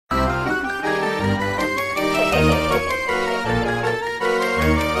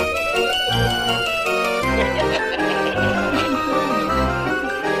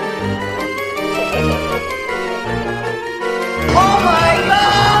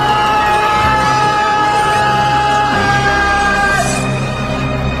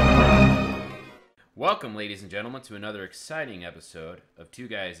Welcome, ladies and gentlemen, to another exciting episode of Two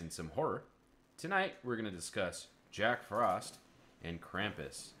Guys and Some Horror. Tonight, we're going to discuss Jack Frost and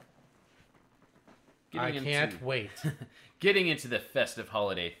Krampus. I can't wait. Getting into the festive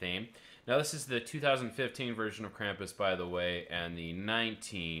holiday theme. Now, this is the 2015 version of Krampus, by the way, and the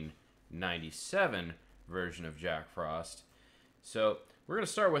 1997 version of Jack Frost. So, we're going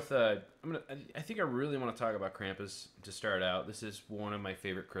to start with, I think I really want to talk about Krampus to start out. This is one of my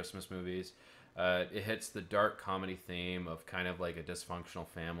favorite Christmas movies. It hits the dark comedy theme of kind of like a dysfunctional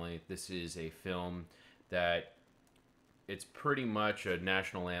family. This is a film that it's pretty much a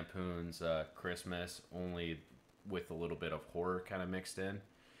National Lampoon's Christmas, only with a little bit of horror kind of mixed in.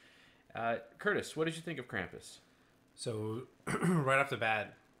 Curtis, what did you think of Krampus? So, right off the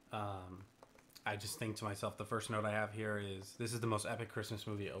bat, I just think to myself, the first note I have here is this is the most epic Christmas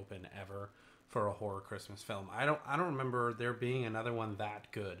movie open ever for a horror Christmas film. I don't remember there being another one that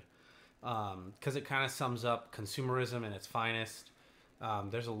good. Because it kind of sums up consumerism in its finest.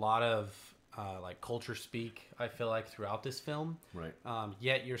 There's a lot of like culture speak, I feel like, throughout this film. Right.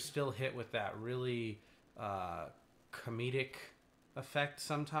 Yet you're still hit with that really comedic effect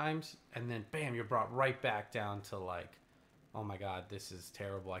sometimes, and then bam, you're brought right back down to like, oh my god, this is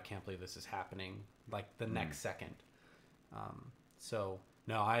terrible. I can't believe this is happening. Like the next second. So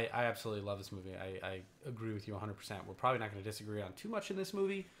no, I absolutely love this movie. I agree with you 100%. We're probably not going to disagree on too much in this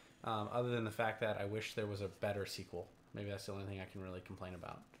movie. Other than the fact that I wish there was a better sequel. Maybe that's the only thing I can really complain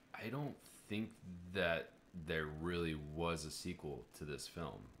about. I don't think that there really was a sequel to this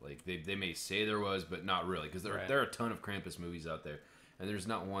film. Like they may say there was, but not really, because there are a ton of Krampus movies out there, and there's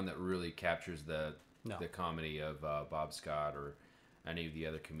not one that really captures the comedy of Bob Scott or any of the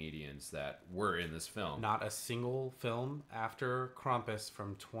other comedians that were in this film. Not a single film after Krampus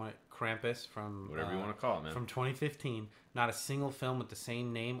from whatever you want to call it, man, from 2015. Not a single film with the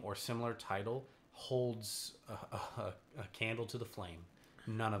same name or similar title holds a candle to the flame.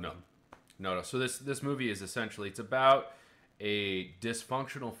 None of them. No. So this movie is essentially, it's about a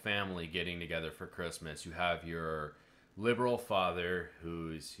dysfunctional family getting together for Christmas. You have your liberal father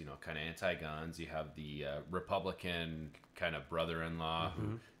who's, kind of anti-guns. You have the Republican kind of brother-in-law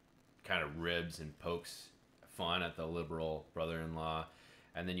who kind of ribs and pokes fun at the liberal brother-in-law.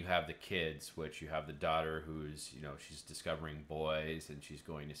 And then you have the kids, which you have the daughter who's, she's discovering boys and she's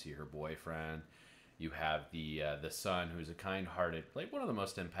going to see her boyfriend. You have the son who's a kind-hearted, like one of the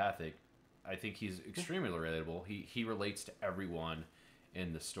most empathic. I think he's extremely relatable. He relates to everyone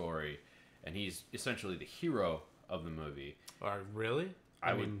in the story, and he's essentially the hero of the movie. Really?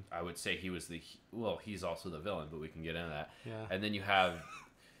 I would say he was he's also the villain, but we can get into that. Yeah. And then you have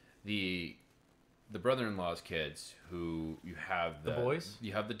the brother-in-law's kids, who you have the boys.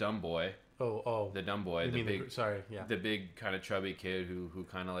 You have the dumb boy. The dumb boy. You the mean big, the big kind of chubby kid who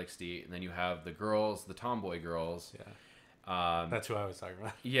kind of likes to eat. And then you have the girls, the tomboy girls. Yeah. That's who I was talking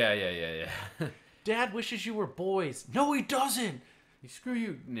about. Yeah. Dad wishes you were boys. No, he doesn't. Screw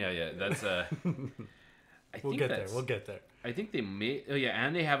you. Yeah. That's We'll get there. I think they may. Oh yeah,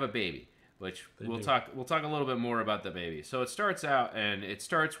 and they have a baby, which we'll talk a little bit more about the baby. So it starts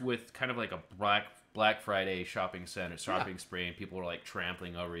with kind of like a Black Friday shopping spree, and people are like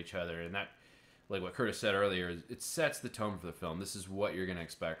trampling over each other, and that, like what Curtis said earlier, it sets the tone for the film. This is what you're going to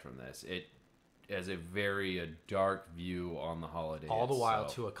expect from this. It has a very dark view on the holiday. All the while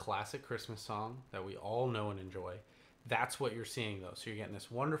to a classic Christmas song that we all know and enjoy. That's what you're seeing, though. So you're getting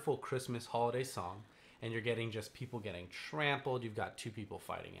this wonderful Christmas holiday song, and you're getting just people getting trampled. You've got two people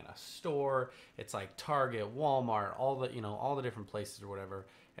fighting in a store. It's like Target, Walmart, all the different places or whatever.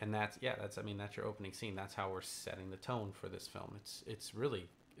 And that's your opening scene. That's how we're setting the tone for this film.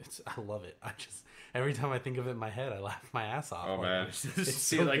 I love it. Every time I think of it in my head, I laugh my ass off. Oh man, it's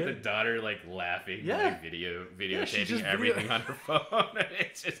see so like good. The daughter like laughing, yeah, like videotaping yeah, everything on her phone.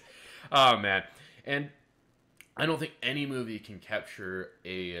 It's just, oh man. And I don't think any movie can capture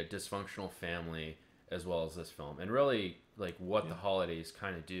a dysfunctional family as well as this film, and really like what the holidays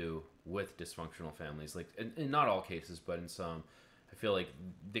kind of do with dysfunctional families. Like in not all cases, but in some, I feel like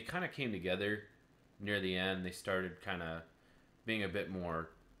they kind of came together near the end. They started kind of being a bit more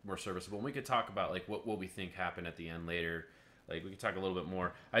serviceable. And we could talk about like what we think happened at the end later. Like we could talk a little bit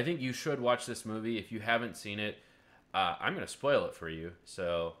more. I think you should watch this movie if you haven't seen it. I'm going to spoil it for you,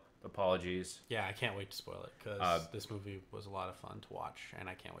 so apologies. Yeah, I can't wait to spoil it because this movie was a lot of fun to watch, and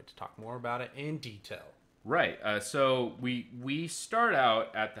I can't wait to talk more about it in detail. Right. So we start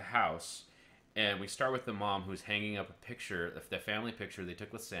out at the house, and we start with the mom who's hanging up a picture, the family picture they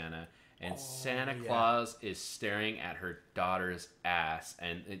took with Santa, and Santa Claus is staring at her daughter's ass,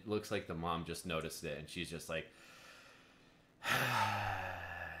 and it looks like the mom just noticed it, and she's just like,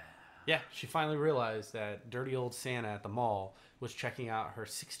 Yeah, she finally realized that dirty old Santa at the mall was checking out her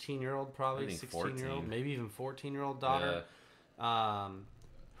 16-year-old, probably I think 16-year-old, 14. maybe even 14-year-old daughter,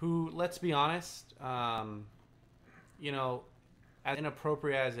 who, let's be honest, you know, as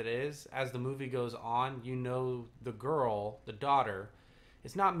inappropriate as it is, as the movie goes on, you know, the girl, the daughter,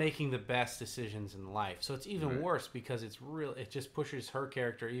 is not making the best decisions in life. So it's even Right. worse because it's real. It just pushes her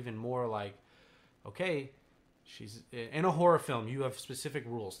character even more like, okay, she's in a horror film. You have specific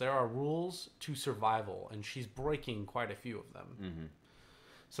rules. There are rules to survival, and she's breaking quite a few of them. Mm-hmm.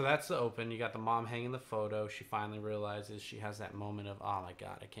 So that's the open. You got the mom hanging the photo. She finally realizes, she has that moment of, oh my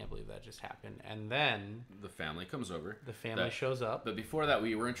god, I can't believe that just happened. And then The family comes over. the family shows up. But before that,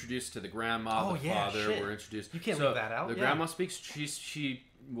 we were introduced to the grandma, Oh, the yeah, father. shit. We're introduced. You can't so leave that out. The Yeah. grandma speaks. She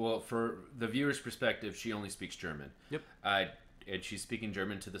well, for the viewer's perspective, she only speaks German. Yep. And she's speaking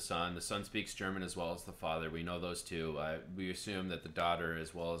German to the son. The son speaks German as well as the father. We know those two. We assume that the daughter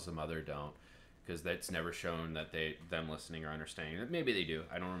as well as the mother don't, because that's never shown that them listening or understanding. Maybe they do.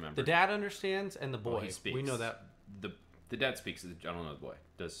 I don't remember. The dad understands, and the boy. He speaks. We know that. The dad speaks. I don't know the boy.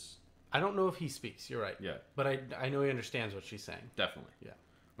 Does I don't know if he speaks. You're right. yeah. But I know he understands what she's saying. Definitely. Yeah.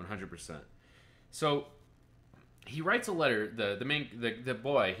 100%. So he writes a letter. The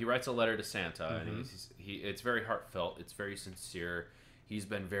boy, he writes a letter to Santa, and it's very heartfelt. It's very sincere. He's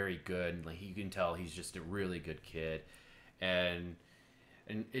been very good. Like, you can tell he's just a really good kid, and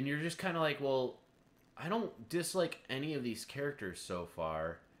you're just kind of like, well, I don't dislike any of these characters so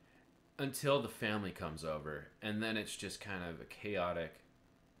far until the family comes over, and then it's just kind of a chaotic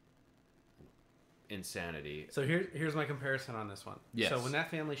insanity. So here's my comparison on this one. Yes. So when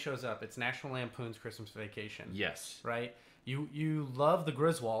that family shows up, it's National Lampoon's Christmas Vacation. Yes. Right? You love the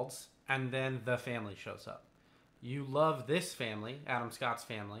Griswolds, and then the family shows up. You love this family, Adam Scott's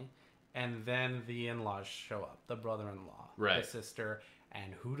family, and then the in-laws show up, the brother-in-law, Right. the sister,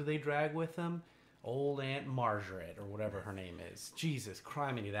 and who do they drag with them? Old Aunt Margaret, or whatever her name is. Jesus,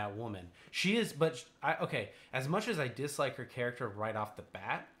 criminy, that woman. She is, but okay, as much as I dislike her character right off the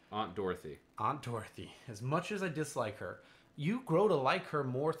bat, Aunt Dorothy. Aunt Dorothy, as much as I dislike her, you grow to like her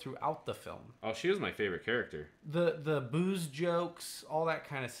more throughout the film. Oh, she was my favorite character. The booze jokes, all that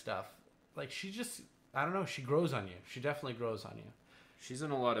kind of stuff. Like, she just, I don't know, she grows on you. She definitely grows on you. She's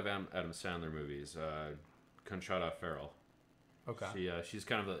in a lot of Adam Sandler movies. Conchata Ferrell. Okay. She's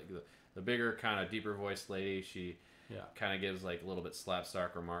kind of the bigger, kind of deeper voiced lady. She Yeah. kind of gives like a little bit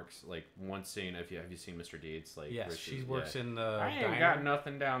slapstick remarks. Like one scene, have you seen Mr. Deeds? Like, Yes, where she works in the I ain't diner. got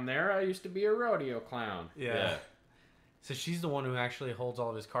nothing down there. I used to be a rodeo clown. Yeah. So she's the one who actually holds all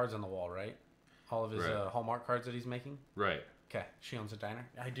of his cards on the wall, right? All of his Right. Hallmark cards that he's making. Right. Okay, she owns a diner.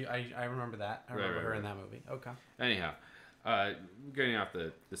 I do. I remember that. I Right, remember right, her right. in that movie. Okay. Anyhow, getting off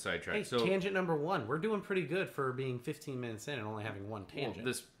the sidetrack. Hey, So tangent number one. We're doing pretty good for being 15 minutes in and only having one well, tangent.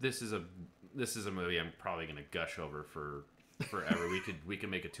 this is a movie I'm probably gonna gush over for forever. we could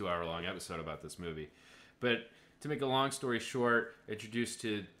make a 2-hour long episode about this movie, but to make a long story short, introduced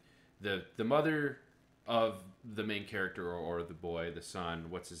to the mother of the main character or the boy, the son.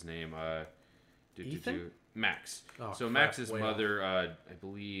 What's his name? Ethan? Max. Oh, So crap, Max's way mother, I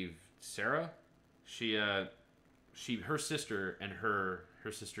believe Sarah. Her sister and her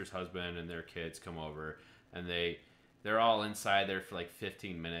sister's husband and their kids come over, and they're all inside there for like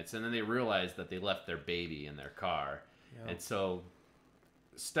 15 minutes, and then they realize that they left their baby in their car. Yep. And so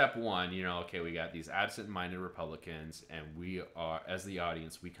step one, okay, we got these absent-minded Republicans, and we are, as the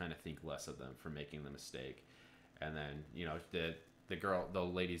audience, we kind of think less of them for making the mistake. And then the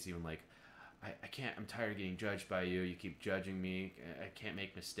lady's even like, I can't, I'm tired of getting judged by you. You keep judging me. I can't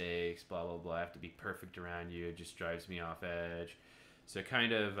make mistakes, blah, blah, blah. I have to be perfect around you. It just drives me off edge. So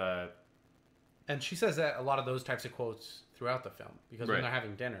kind of... And she says that a lot of those types of quotes throughout the film, because when Right. they're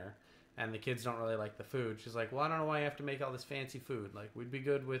having dinner and the kids don't really like the food, she's like, well, I don't know why you have to make all this fancy food. Like, we'd be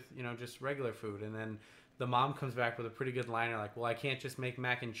good with, just regular food. And then the mom comes back with a pretty good liner like, well, I can't just make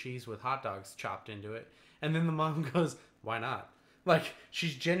mac and cheese with hot dogs chopped into it. And then the mom goes, why not? Like,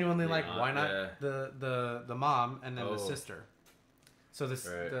 she's genuinely like, aunt, why not yeah. the mom and then the Oh. sister? So this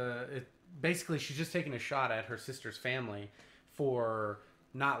Right. basically she's just taking a shot at her sister's family for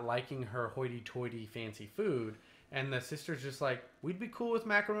not liking her hoity-toity fancy food, and the sister's just like, we'd be cool with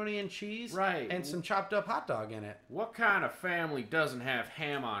macaroni and cheese, Right. and some chopped up hot dog in it. What kind of family doesn't have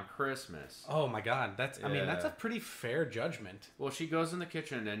ham on Christmas? Oh my god, that's I mean that's a Yeah. pretty fair judgment. Well, she goes in the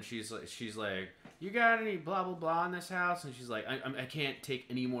kitchen and she's like, you got any blah blah blah in this house? And she's like, I can't take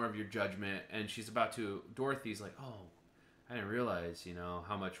any more of your judgment. And she's about to. Dorothy's like, oh, I didn't realize,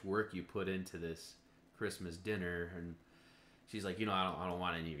 how much work you put into this Christmas dinner. And she's like, I don't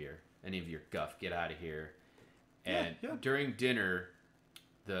want any of your guff. Get out of here. And Yeah. during dinner,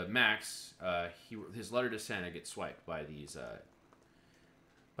 the Max, his letter to Santa gets swiped by these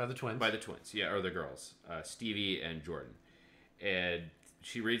By the twins. by the twins, yeah, or the girls, Stevie and Jordan, and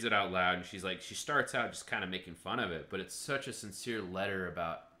she reads it out loud, and she starts out just kind of making fun of it, but it's such a sincere letter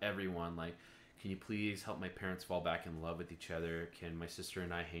about everyone. Like, can you please help my parents fall back in love with each other? Can my sister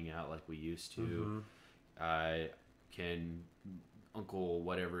and I hang out like we used to? Can Uncle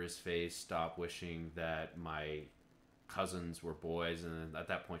whatever his face stop wishing that my cousins were boys? And then at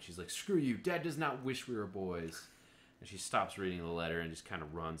that point she's like, screw you, Dad does not wish we were boys. And she stops reading the letter and just kind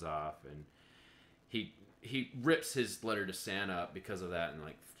of runs off, and he rips his letter to Santa up because of that and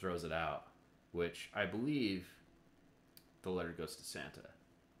like throws it out, which I believe the letter goes to Santa,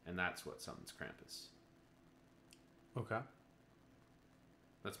 and that's what summons Krampus. Okay.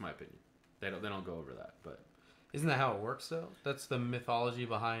 That's my opinion. They don't go over that, but Isn't that how it works, though? That's the mythology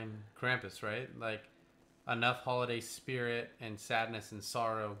behind Krampus, right? Like, enough holiday spirit and sadness and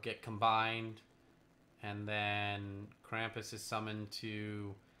sorrow get combined, and then Krampus is summoned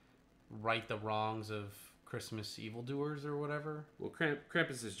to right the wrongs of Christmas evildoers or whatever. Well,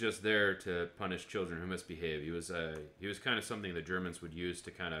 Krampus is just there to punish children who misbehave. He was kind of something the Germans would use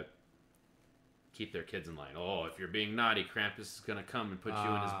to kind of keep their kids in line. Oh, if you're being naughty, Krampus is going to come and put you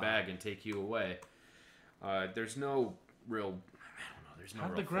in his bag and take you away. There's no real, I don't know. There's no. How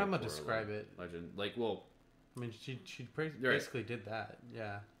real did the grandma folklore describe it? Legend, like, well, I mean, she basically did that.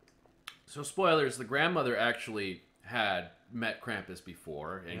 Yeah. So spoilers: the grandmother actually had met Krampus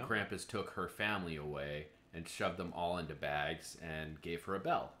before, and Yep. Krampus took her family away and shoved them all into bags and gave her a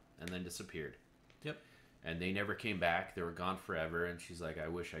bell, and then disappeared. Yep. And they never came back. They were gone forever. And she's like, I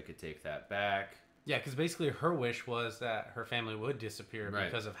wish I could take that back. Yeah, because basically her wish was that her family would disappear Right.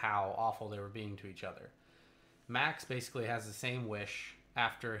 because of how awful they were being to each other. Max basically has the same wish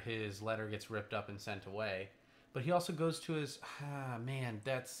after his letter gets ripped up and sent away. But he also goes to his...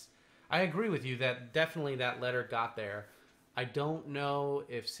 I agree with you that definitely that letter got there. I don't know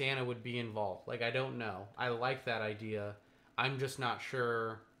if Santa would be involved. Like, I don't know. I like that idea. I'm just not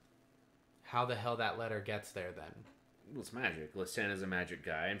sure how the hell that letter gets there then. Well, it's magic. Well, Santa's a magic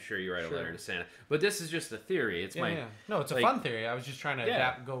guy. I'm sure you write Sure. a letter to Santa. But this is just a theory. It's Yeah. No, it's a like- fun theory. I was just trying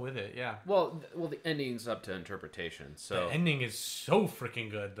to go with it. Yeah. Well, the ending's up to interpretation. So The ending is so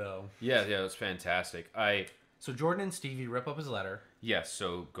freaking good, though. yeah, it was fantastic. So Jordan and Stevie rip up his letter. Yes,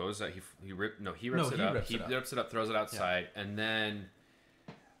 so goes out. He rips it up. He rips it up, throws it outside, and then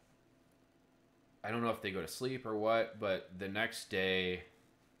I don't know if they go to sleep or what, but the next day,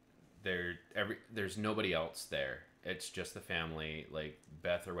 there's nobody else there. It's just the family, like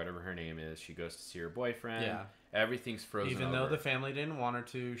Beth or whatever her name is. She goes to see her boyfriend. Yeah. Everything's frozen. Even though over. the family didn't want her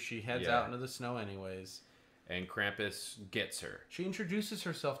to, she heads Yeah. out into the snow anyways. And Krampus gets her. She introduces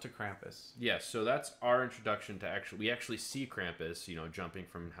herself to Krampus. Yes, so that's our introduction to we actually see Krampus, jumping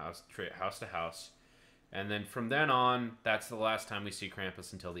from house to house. And then from then on, that's the last time we see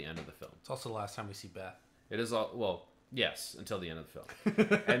Krampus until the end of the film. It's also the last time we see Beth. It is all, well, yes, until the end of the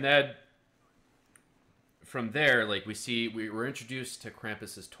film. And then from there, like, we're introduced to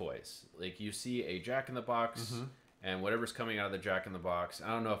Krampus's toys. Like, you see a Jack-in-the-Box, and whatever's coming out of the Jack-in-the-Box, I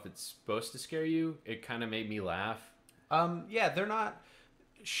don't know if it's supposed to scare you. It kind of made me laugh. Yeah, they're not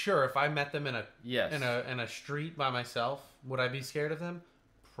sure. If I met them in Yes. a street by myself, would I be scared of them?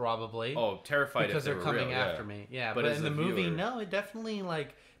 Probably. Oh, terrified because if they they're were coming real, after me. Yeah, But but as in the a movie, viewer- no, it definitely,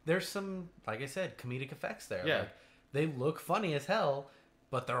 like, there's some, like I said, comedic effects there. Yeah. Like, they look funny as hell,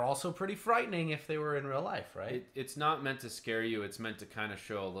 but they're also pretty frightening if they were in real life, right? It's not meant to scare you. It's meant to kind of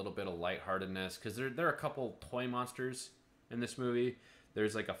show a little bit of lightheartedness, because there are a couple toy monsters in this movie.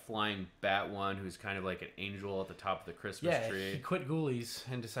 There's like a flying bat one who's kind of like an angel at the top of the Christmas Yeah, tree. he quit Ghoulies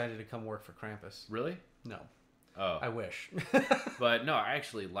and decided to come work for Krampus. Really? No, Oh. I wish. But no, I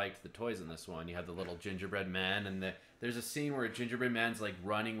actually liked the toys in this one. You had the little gingerbread man, and there's a scene where a gingerbread man's like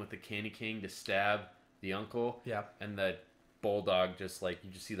running with the candy king to stab the uncle. Yeah. And the bulldog just like, you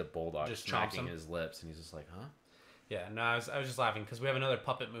just see the bulldog Just chomps smacking him. his lips, and he's just like, huh? Yeah, no, I was just laughing because we have another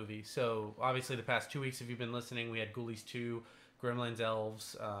puppet movie. So obviously, the past 2 weeks, if you've been listening, we had Ghoulies 2, Gremlins,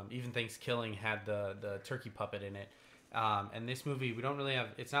 Elves, Even Things Killing had the turkey puppet in it. And this movie, we don't really have.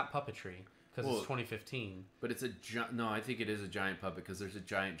 It's not puppetry because Well, it's 2015. But it's no, I think it is a giant puppet, because there's a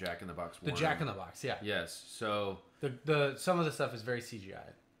giant Jack-in-the-Box The worm. Jack in the Box, yeah. Yes, so The some of the stuff is very CGI,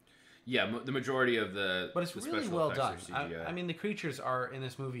 yeah, the majority of the but it's the really special well effects done. are CGI. I mean, the creatures in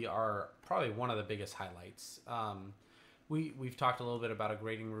this movie are probably one of the biggest highlights. We've talked a little bit about a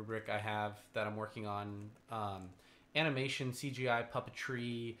grading rubric I have that I'm working on. Animation, CGI,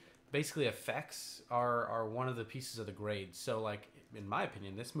 puppetry, basically effects are one of the pieces of the grade. So, like, in my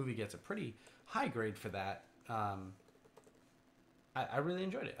opinion, this movie gets a pretty high grade for that. I really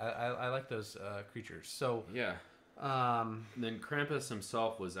enjoyed it. I like those creatures. So Yeah. And then Krampus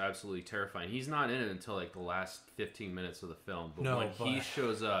himself was absolutely terrifying. He's not in it until like the last 15 minutes of the film, but when he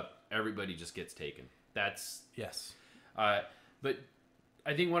shows up, everybody just gets taken. That's yes. But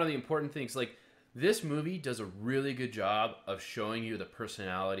I think one of the important things, like this movie does a really good job of showing you the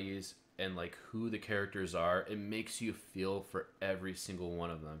personalities and like who the characters are. It makes you feel for every single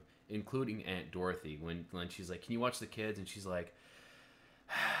one of them, including Aunt Dorothy when she's like, "Can you watch the kids?" And she's like,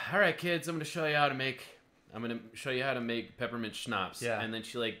 "All right, kids, I'm going to show you how to make peppermint schnapps." Yeah. And then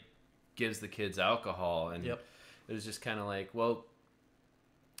she like gives the kids alcohol, and it was just kind of like, well,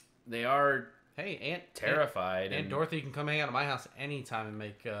 they are terrified. Aunt Dorothy can come hang out at my house anytime and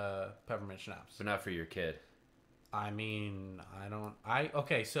make peppermint schnapps. But not for your kid. I mean,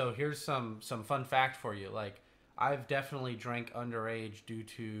 okay, so here's some fun fact for you. Like, I've definitely drank underage due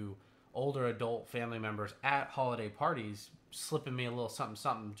to older adult family members at holiday parties slipping me a little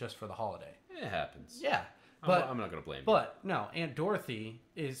something just for the holiday. It happens. Yeah. But I'm not going to blame you. But no, Aunt Dorothy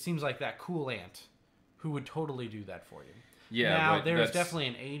seems like that cool aunt who would totally do that for you. Yeah. Now, there's definitely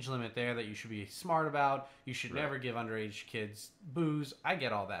an age limit there that you should be smart about. You should never give underage kids booze. I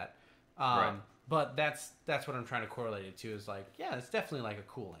get all that. Right. But that's what I'm trying to correlate it to is like, yeah, it's definitely like a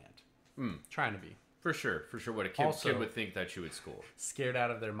cool aunt. Trying to be. For sure. What a kid would think that you would school. Scared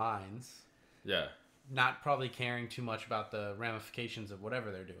out of their minds. Yeah. Not probably caring too much about the ramifications of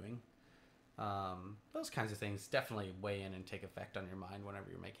whatever they're doing. Those kinds of things definitely weigh in and take effect on your mind whenever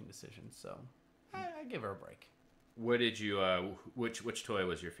you're making decisions. So I give her a break. What did you? Which toy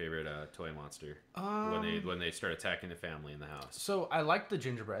was your favorite toy monster when they start attacking the family in the house? So I liked the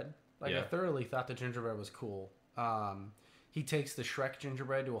gingerbread. Like Yeah. I thoroughly thought the gingerbread was cool. He takes the Shrek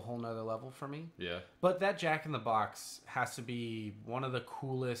gingerbread to a whole nother level for me. Yeah. But that Jack in the Box has to be one of the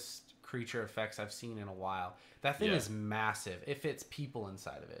coolest creature effects I've seen in a while. That thing is massive. It fits people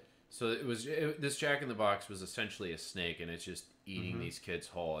inside of it. So this Jack in the Box was essentially a snake, and it's just eating these kids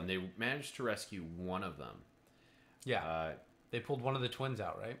whole. And they managed to rescue one of them. Yeah. They pulled one of the twins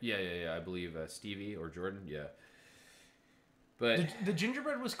out, right? Yeah. I believe Stevie or Jordan. Yeah. But the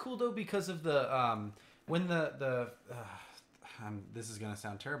gingerbread was cool though because of the when this is gonna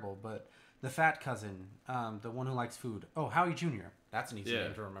sound terrible, but the fat cousin, the one who likes food. Oh, Howie Jr. That's an easy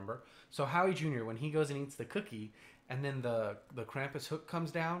name to remember. So Howie Jr. when he goes and eats the cookie, and then the Krampus hook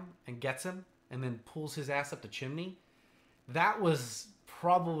comes down and gets him, and then pulls his ass up the chimney. That was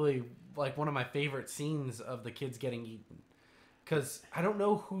probably like one of my favorite scenes of the kids getting eaten, because I don't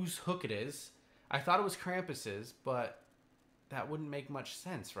know whose hook it is. I thought it was Krampus's, but that wouldn't make much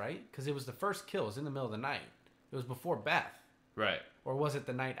sense, right? Because it was the first kill. It was in the middle of the night. It was before Beth. Right. Or was it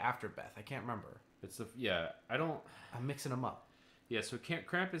the night after Beth? I can't remember. I'm mixing them up. Yeah, so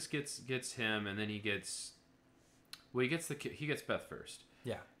Krampus gets him, and then he gets Beth first.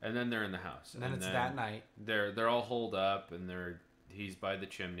 Yeah. And then they're in the house. And then it's that night. They're all holed up, and he's by the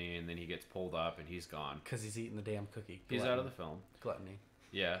chimney, and then he gets pulled up, and he's gone. Because he's eating the damn cookie. He's out of the film. Gluttony.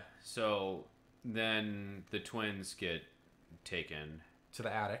 Yeah. So then the twins get taken to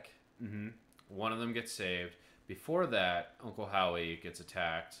the attic. Mm-hmm. One of them gets saved. Before that, Uncle Howie gets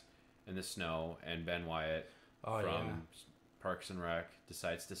attacked in the snow, and Ben Wyatt from Parks and Rec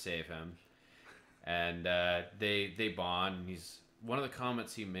decides to save him. And they bond. And one of the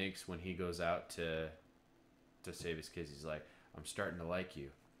comments he makes when he goes out to save his kids. He's like, "I'm starting to like you.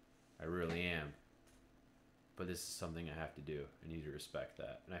 I really am. But this is something I have to do. I need to respect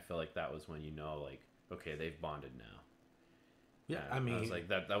that." And I feel like that was when like, okay, they've bonded now. Yeah, and I mean, I was like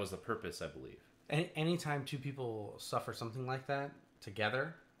that was the purpose, I believe. Anytime two people suffer something like that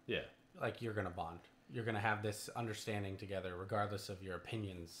together, like you're gonna bond. You're gonna have this understanding together, regardless of your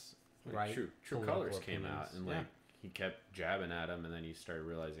opinions, right? True Colors came out, and like he kept jabbing at him, and then he started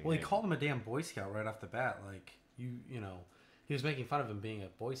realizing. Well, he called him a damn Boy Scout right off the bat. Like you know, he was making fun of him being a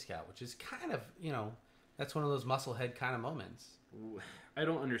Boy Scout, which is kind of that's one of those musclehead kind of moments. I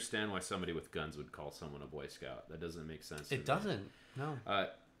don't understand why somebody with guns would call someone a Boy Scout. That doesn't make sense. It doesn't. No.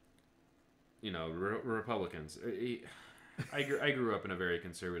 Republicans. I grew up in a very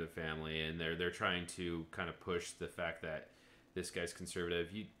conservative family, and they're trying to kind of push the fact that this guy's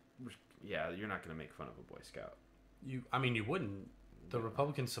conservative. You're not going to make fun of a Boy Scout. You wouldn't. The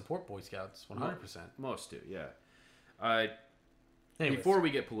Republicans support Boy Scouts 100%. Most do, yeah. Before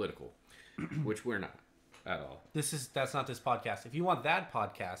we get political, which we're not at all. That's not this podcast. If you want that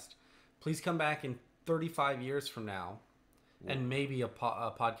podcast, please come back in 35 years from now. And maybe a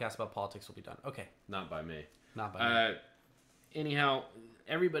podcast about politics will be done. Okay. Not by me. Not by me. Anyhow,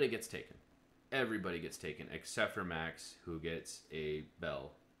 everybody gets taken. Everybody gets taken except for Max, who gets a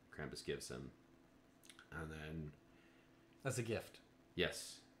bell Krampus gives him. And then... That's a gift.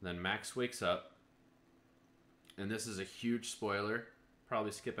 Yes. Then Max wakes up, and this is a huge spoiler.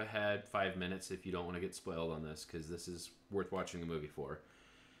 Probably skip ahead 5 minutes if you don't want to get spoiled on this, because this is worth watching the movie for.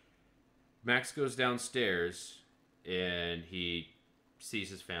 Max goes downstairs, and he sees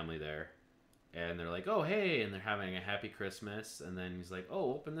his family there. And they're like, oh, hey, and they're having a happy Christmas. And then he's like,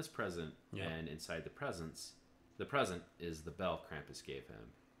 oh, open this present. Yep. And inside the present is the bell Krampus gave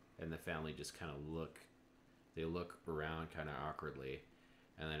him. And the family just kind of look around kind of awkwardly.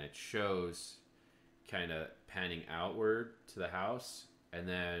 And then it shows kind of panning outward to the house. And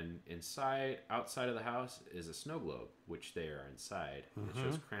then outside of the house is a snow globe, which they are inside. Mm-hmm. It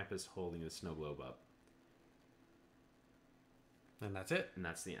shows Krampus holding the snow globe up. And that's it. And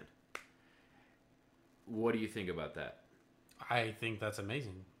that's the end. What do you think about that? I think that's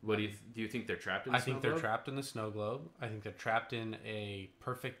amazing. What do you think they're trapped in the snow globe? I think they're trapped in the snow globe. I think they're trapped in a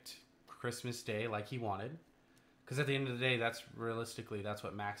perfect Christmas day like he wanted. Because at the end of the day, that's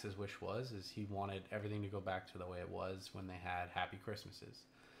what Max's wish was, is he wanted everything to go back to the way it was when they had happy Christmases.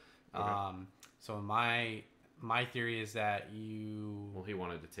 Okay. So my theory is that Well, he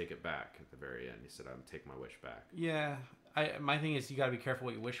wanted to take it back at the very end. He said, I'm take my wish back. Yeah. My thing is you got to be careful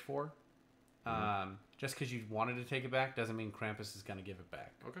what you wish for. Mm-hmm. Just because you wanted to take it back doesn't mean Krampus is going to give it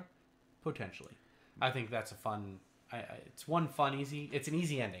back. Okay. Potentially. I think that's a fun... it's an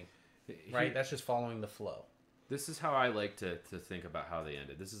easy ending. Right? That's just following the flow. This is how I like to think about how they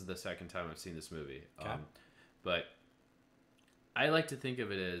ended. This is the second time I've seen this movie. Okay. But I like to think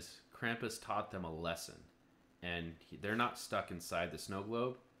of it as Krampus taught them a lesson. And they're not stuck inside the snow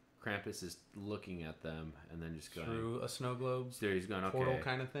globe. Krampus is looking at them and then just going... Through a snow globe? So he's going, okay. Portal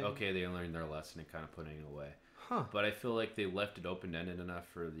kind of thing? Okay, they learned their lesson and kind of putting it away. Huh. But I feel like they left it open-ended enough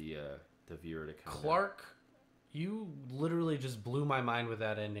for the viewer to kind of... Clark, you literally just blew my mind with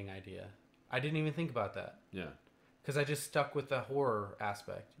that ending idea. I didn't even think about that. Yeah. Because I just stuck with the horror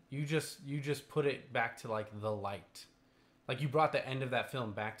aspect. You just put it back to, like, the light. Like, you brought the end of that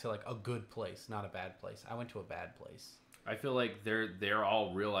film back to, like, a good place, not a bad place. I went to a bad place. I feel like they're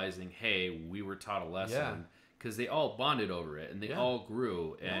all realizing, hey, we were taught a lesson, because they all bonded over it and they all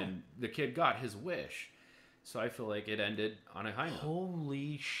grew, and the kid got his wish. So I feel like it ended on a high note.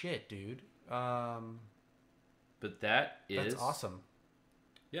 Holy shit, dude! But that's awesome.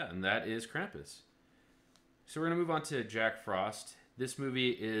 Yeah, and that is Krampus. So we're gonna move on to Jack Frost. This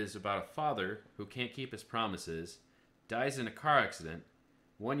movie is about a father who can't keep his promises, dies in a car accident.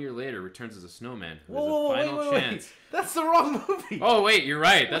 1 year later, returns as a snowman who has a final chance. Wait. That's the wrong movie. Oh, wait, you're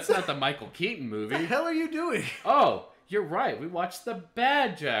right. That's not the Michael Keaton movie. What the hell are you doing? Oh, you're right. We watched the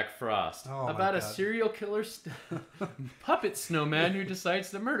bad Jack Frost about a serial killer puppet snowman who decides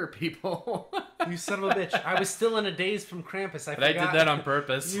to murder people. You son of a bitch. I was still in a daze from Krampus. I did that on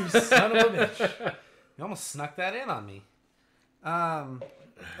purpose. You son of a bitch. You almost snuck that in on me. Oh,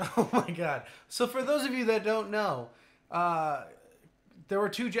 my God. So for those of you that don't know... there were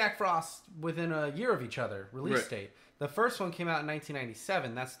two Jack Frosts within a year of each other, release date. The first one came out in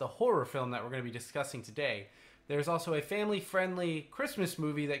 1997. That's the horror film that we're going to be discussing today. There's also a family-friendly Christmas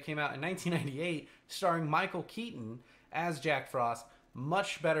movie that came out in 1998 starring Michael Keaton as Jack Frost.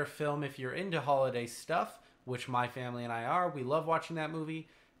 Much better film if you're into holiday stuff, which my family and I are. We love watching that movie.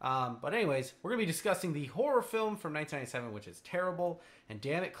 But anyways, we're going to be discussing the horror film from 1997, which is terrible. And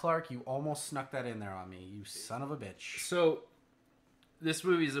damn it, Clark, you almost snuck that in there on me, you son of a bitch. So... This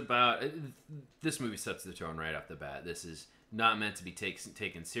movie sets the tone right off the bat. This is not meant to be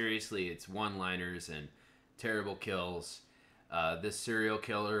taken seriously. It's one-liners and terrible kills. This serial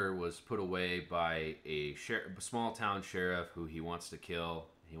killer was put away by a small-town sheriff who he wants to kill.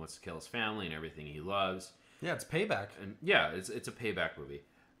 He wants to kill his family and everything he loves. Yeah, it's payback. And yeah, it's a payback movie.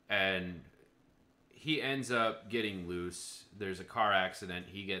 And he ends up getting loose. There's a car accident.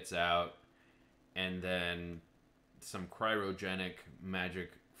 He gets out. And then... some cryogenic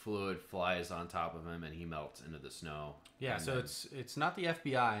magic fluid flies on top of him and he melts into the snow. Yeah, so it's not the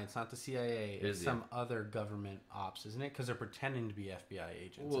FBI, it's not the CIA, it's some other government ops, isn't it? Because they're pretending to be FBI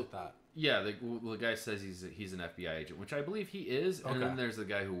agents, I thought. Yeah, the guy says he's an FBI agent, which I believe he is, and then there's the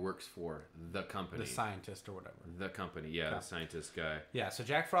guy who works for the company. The scientist or whatever. The company, the scientist guy. Yeah, so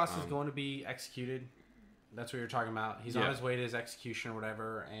Jack Frost is going to be executed. That's what you're talking about. He's on his way to his execution or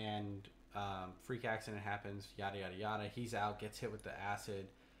whatever, and... freak accident happens, yada yada yada. He's out, gets hit with the acid,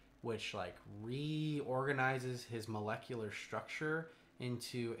 which like reorganizes his molecular structure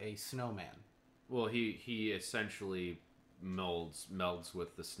into a snowman. Well, he essentially melds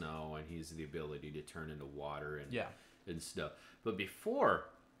with the snow, and he's the ability to turn into water and stuff. But before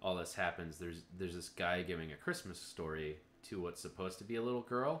all this happens, there's this guy giving a Christmas story to what's supposed to be a little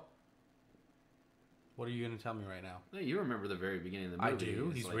girl. What are you going to tell me right now? No, you remember the very beginning of the movie. I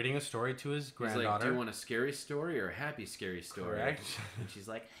do. He's reading a story to his He's granddaughter. like, do you want a scary story or a happy scary story? Correct. And she's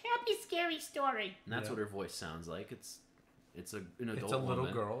like, happy scary story. And that's what her voice sounds like. It's an adult woman. It's a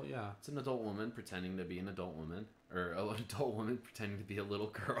little girl, yeah. It's an adult woman pretending to be an adult woman. Or an adult woman pretending to be a little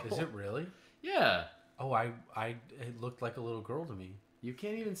girl. Is it really? Yeah. Oh, it looked like a little girl to me. You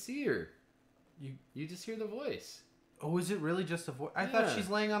can't even see her. You just hear the voice. Oh, is it really just a voice? I thought she's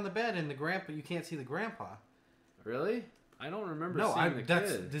laying on the bed and you can't see the grandpa. Really? I don't remember seeing the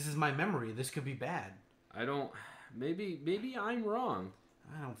kid. This is my memory. This could be bad. I don't. Maybe I'm wrong.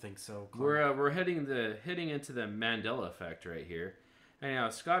 I don't think so. We're heading into the Mandela effect right here. Anyhow,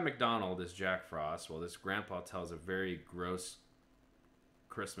 Scott McDonald is Jack Frost. Well, this grandpa tells a very gross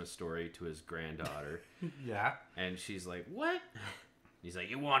Christmas story to his granddaughter. Yeah. And she's like, "What?" He's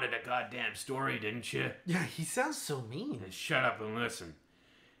like, "You wanted a goddamn story, didn't you?" Yeah, he sounds so mean. And shut up and listen.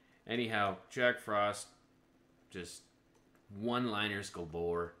 Anyhow, Jack Frost just one-liners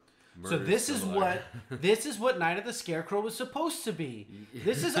galore. So this is what Night of the Scarecrow was supposed to be.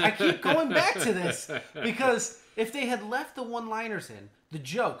 I keep going back to this because if they had left the one-liners in, the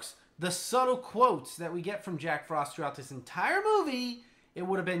jokes, the subtle quotes that we get from Jack Frost throughout this entire movie, it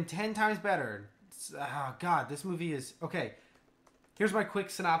would have been 10 times better. Oh God, this movie is okay. Here's my quick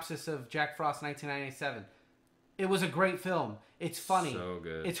synopsis of Jack Frost 1997. It was a great film. It's funny. So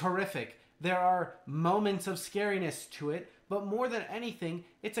good. It's horrific. There are moments of scariness to it, but more than anything,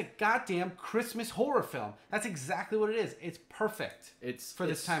 it's a goddamn Christmas horror film. That's exactly what it is. It's perfect for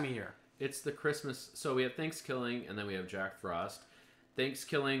this time of year. It's the Christmas. So we have Thanksgiving, and then we have Jack Frost.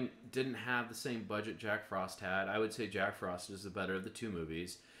 Thanksgiving didn't have the same budget Jack Frost had. I would say Jack Frost is the better of the two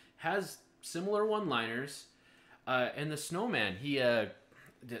movies. Has similar one-liners. And the snowman, you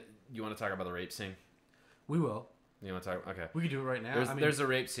want to talk about the rape scene? We will. You want to talk? Okay. We can do it right now. There's a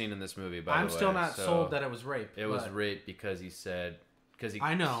rape scene in this movie, by the way. I'm still not sold that it was rape. It was rape because he said...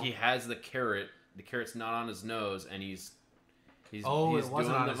 I know. He has the carrot. The carrot's not on his nose, and he's doing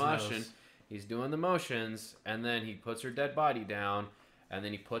the motion. He's doing the motions, and then he puts her dead body down, and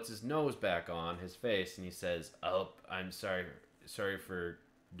then he puts his nose back on his face, and he says, "Oh, I'm sorry for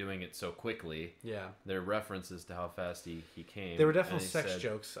doing it so quickly." Yeah. There are references to how fast he came. There were definitely sex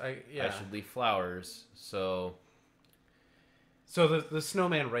jokes. I should leave flowers. So the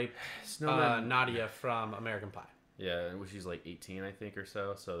snowman raped Nadia from American Pie. Yeah, she's like 18, I think, or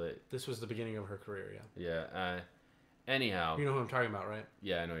so. So this was the beginning of her career. Yeah. Yeah. Anyhow, you know who I'm talking about, right?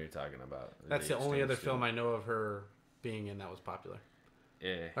 Yeah, I know what you're talking about. That's the only other film I know of her being in that was popular.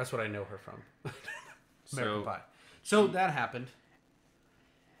 Yeah. That's what I know her from. American Pie. So that happened.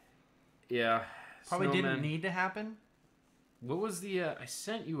 Yeah. Probably didn't need to happen. What was the... I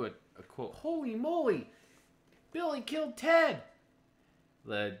sent you a quote. Holy moly! Billy killed Ted!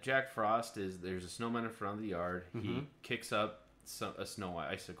 The Jack Frost there's a snowman in front of the yard. Mm-hmm. He kicks up a snow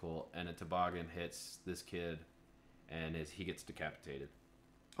icicle, and a toboggan hits this kid, and he gets decapitated.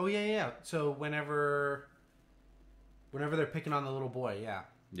 Oh, yeah. So whenever they're picking on the little boy, yeah.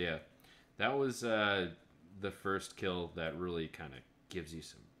 Yeah. That was the first kill that really kind of gives you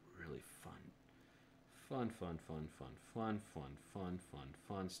some really fun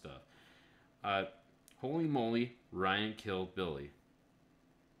stuff. Holy moly, Ryan killed Billy.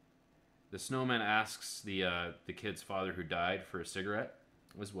 The snowman asks the kid's father who died for a cigarette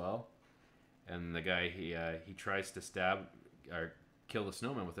as well. And the guy, he tries to stab or kill the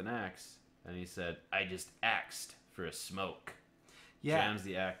snowman with an axe. And he said, "I just axed for a smoke." Yeah. Jams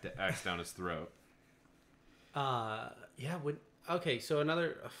the axe down his throat. Yeah. Okay, so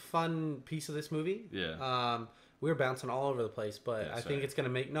another fun piece of this movie. Yeah. We were bouncing all over the place, but I think it's gonna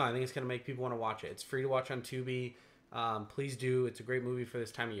make people want to watch it. It's free to watch on Tubi. Please do. It's a great movie for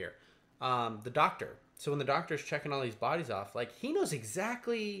this time of year. The doctor. So when the doctor's checking all these bodies off, like he knows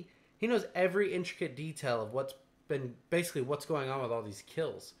every intricate detail of what's going on with all these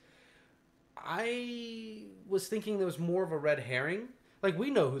kills. I was thinking there was more of a red herring. Like we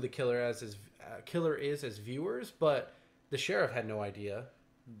know who the killer is as viewers, but the sheriff had no idea.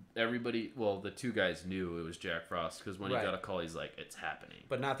 Everybody, well, the two guys knew it was Jack Frost because when he got a call, he's like, "It's happening."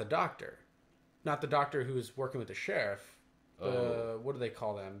 But not the doctor. Not the doctor who's working with the sheriff. What do they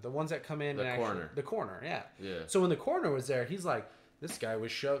call them? The ones that come in coroner. The coroner, yeah. Yeah. So when the coroner was there, he's like, "This guy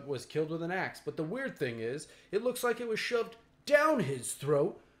was killed with an axe." But the weird thing is, it looks like it was shoved down his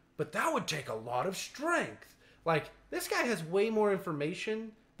throat, but that would take a lot of strength. Like, this guy has way more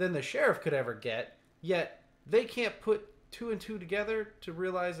information than the sheriff could ever get, yet they can't put two and two together to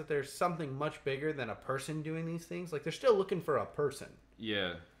realize that there's something much bigger than a person doing these things. Like, they're still looking for a person.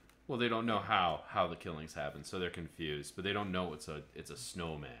 Yeah. Well, they don't know how the killings happen, so they're confused. But they don't know it's a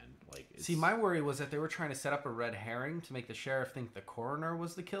snowman. Like, See, my worry was that they were trying to set up a red herring to make the sheriff think the coroner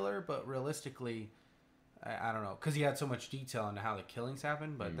was the killer, but realistically, I don't know, because he had so much detail into how the killings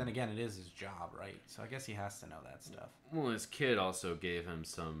happened. But then again, it is his job, right? So I guess he has to know that stuff. Well, his kid also gave him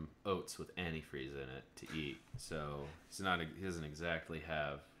some oats with antifreeze in it to eat, so he doesn't exactly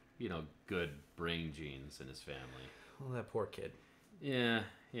have good brain genes in his family. Well, that poor kid. Yeah,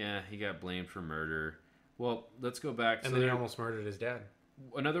 he got blamed for murder. Well, let's go back. And then he almost murdered his dad.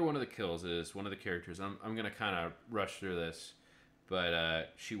 Another one of the kills is one of the characters. I'm gonna kind of rush through this, but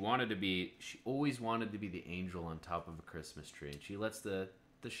she always wanted to be the angel on top of a Christmas tree, and she lets the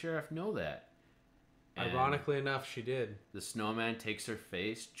sheriff know that. And ironically enough, she did. the snowman takes her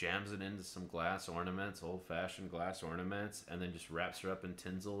face, jams it into some glass ornaments, old-fashioned glass ornaments, and then just wraps her up in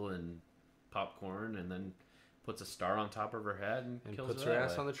tinsel and popcorn, and then puts a star on top of her head and kills puts her her that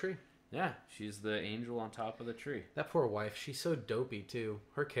ass way. on the tree. Yeah, she's the angel on top of the tree. That poor wife. She's so dopey too.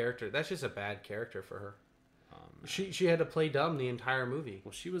 Her character. That's just a bad character for her. She had to play dumb the entire movie.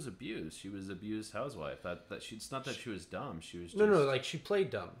 Well, she was abused. She was abused housewife. It's not that she was dumb. She was just... No. Like she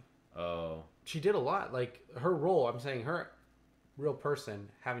played dumb. Oh. She did a lot. Like her role. I'm saying her real person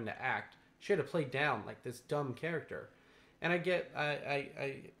having to act. She had to play down like this dumb character. And I get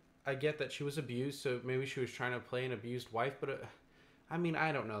that she was abused. So maybe she was trying to play an abused wife. But I mean,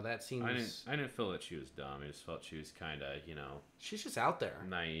 I don't know. That seems. I didn't feel that she was dumb. I just felt she was kind of She's just out there.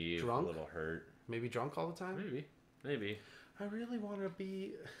 naive, Drunk? a little hurt. Maybe drunk all the time. Maybe. I really want to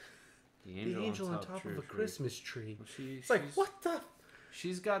be The the angel on top of a Christmas tree. It's like, what the?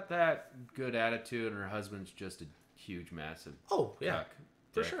 She's got that good attitude, and her husband's just a huge, massive. Oh yeah, cuck.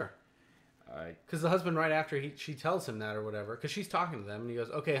 for sure. Because the husband, right after she tells him that or whatever, because she's talking to them, and he goes,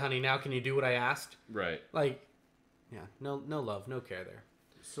 "Okay, honey, now can you do what I asked?" Right. Like, yeah, no love, no care there.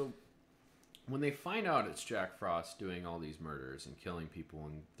 So, when they find out it's Jack Frost doing all these murders and killing people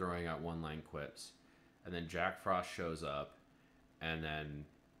and throwing out one-line quips, and then Jack Frost shows up, and then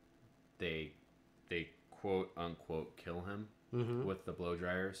they quote unquote kill him with the blow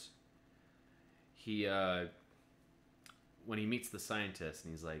dryers. He when he meets the scientist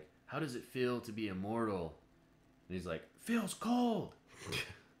and he's like, "How does it feel to be immortal?" And he's like, "Feels cold."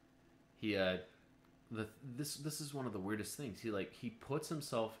 This is one of the weirdest things. He puts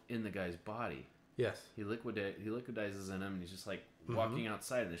himself in the guy's body. Yes. He liquidizes in him, and he's just like walking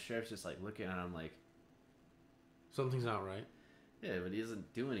outside, and the sheriff's just like looking at him like, something's not right. yeah, but he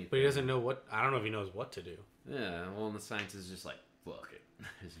doesn't do anything. But he doesn't know what. I don't know if he knows what to do. Yeah, well, and the scientist is just like, fuck it.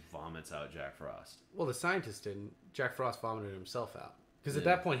 Just vomits out Jack Frost. Well, the scientist didn't. Jack Frost vomited himself out because at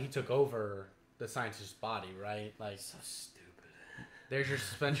that point he took over the scientist's body, right? Like, So stupid. there's your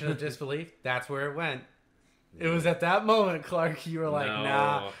suspension of disbelief. That's where it went. It was at that moment, Clark, you were like, No.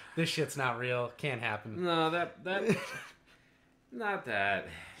 nah, this shit's not real. Can't happen. No, that not that.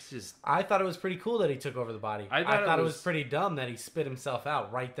 It's just I thought it was pretty cool that he took over the body. I I thought thought it it was was pretty dumb that he spit himself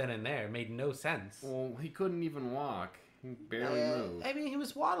out right then and there. It made no sense. well, he couldn't even walk. He barely moved. I mean, he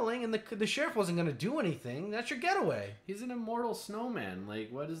was waddling, and the sheriff wasn't going to do anything. That's your getaway. He's an immortal snowman. Like,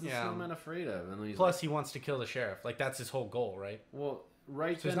 what is the Yeah. snowman afraid of? And then he's Plus, he wants to kill the sheriff. Like, that's his whole goal, right? well,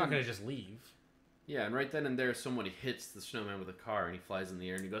 right So he's then not and- going to just leave. Yeah, and right then and there, somebody hits the snowman with a car, and he flies in the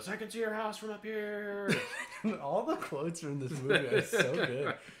air, and he goes, "I can see your house from up here." All the quotes from this movie are so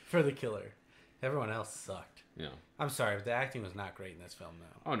good for the killer. Everyone else sucked. Yeah. I'm sorry, but the acting was not great in this film,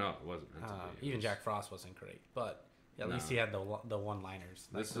 though. Oh no, it wasn't meant to be. It Even was- Jack Frost wasn't great, but at No. least he had the one-liners.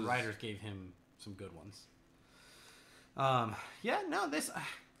 Like, This the is- writers gave him some good ones. Yeah, no, this.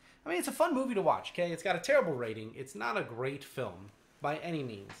 I mean, it's a fun movie to watch. Okay, it's got a terrible rating. It's not a great film by any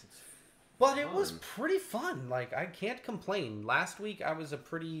means, but it was pretty fun. Like, I can't complain. Last week I was a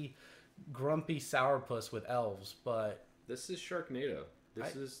pretty grumpy sourpuss with elves, but This is Sharknado. I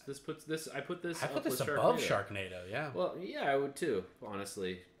put this I put up this with above Sharknado. Yeah. Well, yeah, I would too,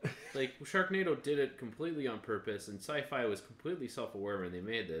 honestly. Like, Sharknado did it completely on purpose, and Sci-Fi was completely self-aware when they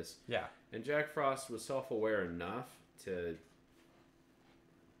made this. Yeah. And Jack Frost was self-aware enough to...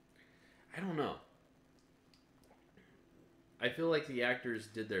 I don't know. I feel like the actors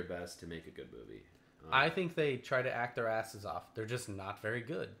did their best to make a good movie. I think they try to act their asses off. They're just not very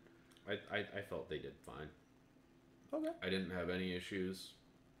good. I felt they did fine. Okay. I didn't have any issues.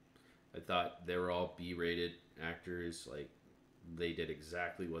 I thought they were all B-rated actors. Like, they did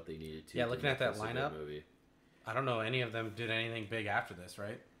exactly what they needed to. Yeah, to looking make at that this a good lineup, movie. I don't know any of them did anything big after this,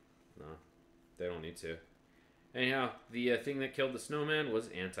 right? No, they don't need to. Anyhow, the thing that killed the snowman was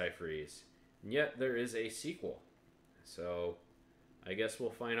antifreeze. And yet, there is a sequel. So, I guess we'll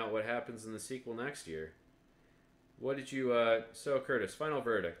find out what happens in the sequel next year. What did you? So Curtis, final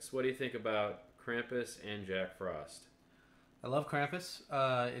verdicts. What do you think about Krampus and Jack Frost? I love Krampus.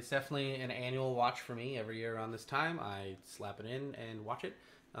 It's definitely an annual watch for me. Every year around this time, I slap it in and watch it.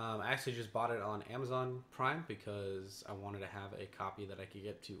 I actually just bought it on Amazon Prime because I wanted to have a copy that I could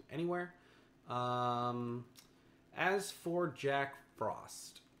get to anywhere. As for Jack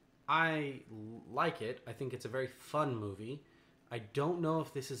Frost, I like it. I think it's a very fun movie. I don't know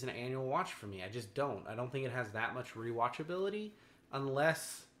if this is an annual watch for me. I just don't. I don't think it has that much rewatchability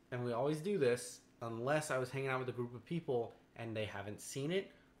unless, and we always do this, unless I was hanging out with a group of people and they haven't seen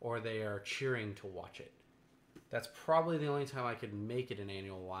it or they are cheering to watch it. That's probably the only time I could make it an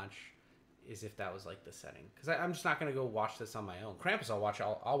annual watch is if that was like the setting. Because I'm just not going to go watch this on my own. Krampus I'll watch.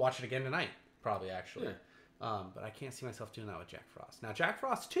 I'll watch it again tonight, probably actually. Yeah. But I can't see myself doing that with Jack Frost. Now Jack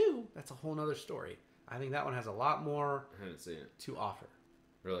Frost 2, that's a whole nother story. I think that one has a lot more I haven't seen it. to offer.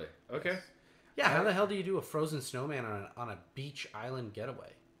 Really? Okay. Yeah, how the hell do you do a frozen snowman on a beach island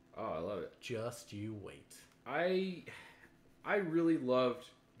getaway? Oh, I love it. Just you wait. I really loved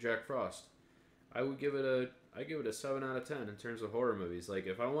Jack Frost. I give it a 7 out of 10 in terms of horror movies. Like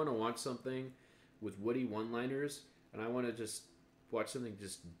if I want to watch something with witty one-liners and I want to just watch something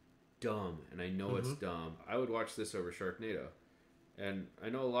just dumb and I know it's dumb, I would watch this over Sharknado. And I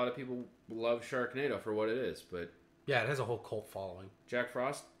know a lot of people love Sharknado for what it is, but yeah, it has a whole cult following. Jack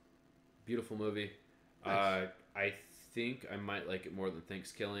Frost, beautiful movie. Nice. I think I might like it more than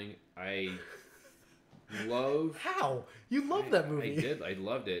Thanksgiving. I love... How? You love that movie. I did. I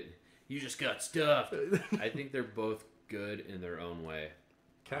loved it. You just got stuffed. I think they're both good in their own way.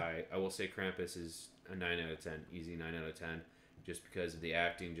 Okay. I will say Krampus is a 9 out of 10. Easy 9 out of 10. Just because of the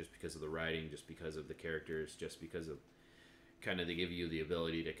acting, just because of the writing, just because of the characters, just because of kind of they give you the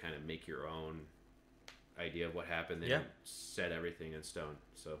ability to kind of make your own idea of what happened and set everything in stone.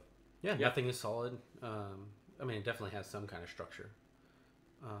 So yeah, nothing is solid. I mean, it definitely has some kind of structure.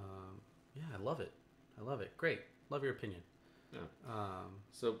 Yeah, I love it. I love it. Great. Love your opinion. Yeah.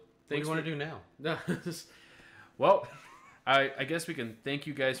 So what do you want to do now? No. Well, I guess we can thank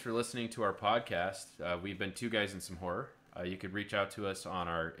you guys for listening to our podcast. We've been Two Guys and Some Horror. You could reach out to us on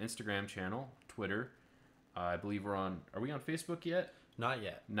our Instagram channel, Twitter. I believe we're on... Are we on Facebook yet? Not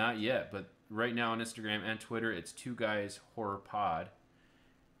yet. Not yet, but right now on Instagram and Twitter, it's Two Guys Horror Pod.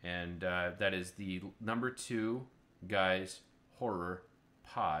 And that is the number 2 Guys Horror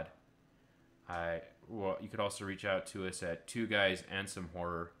Pod. Well, you could also reach out to us at Two Guys and Some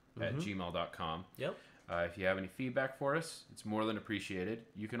Horror at gmail.com. Yep. If you have any feedback for us, it's more than appreciated.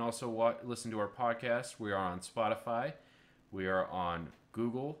 You can also listen to our podcast. We are on Spotify. We are on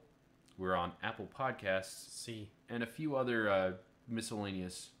Google. We're on Apple Podcasts. And a few other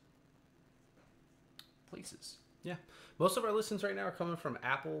miscellaneous places. Yeah. Most of our listens right now are coming from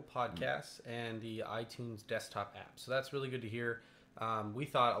Apple Podcasts and the iTunes desktop app. So that's really good to hear. We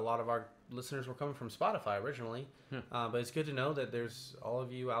thought a lot of our listeners were coming from Spotify originally. But it's good to know that there's all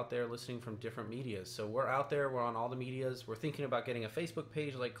of you out there listening from different medias. So we're out there. We're on all the medias. We're thinking about getting a Facebook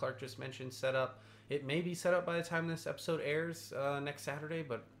page, like Clark just mentioned, set up. It may be set up by the time this episode airs next Saturday,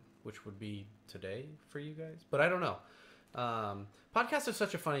 which would be today for you guys. But I don't know. Podcasts are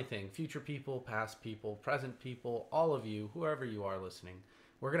such a funny thing. Future people, past people, present people, all of you, whoever you are listening.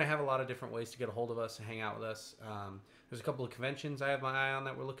 We're going to have a lot of different ways to get a hold of us and hang out with us. There's a couple of conventions I have my eye on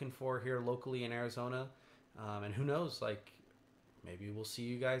that we're looking for here locally in Arizona. And who knows, like, maybe we'll see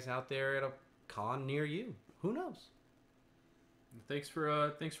you guys out there at a con near you. Who knows? Thanks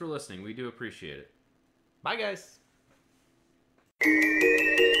for listening. We do appreciate it. Bye, guys.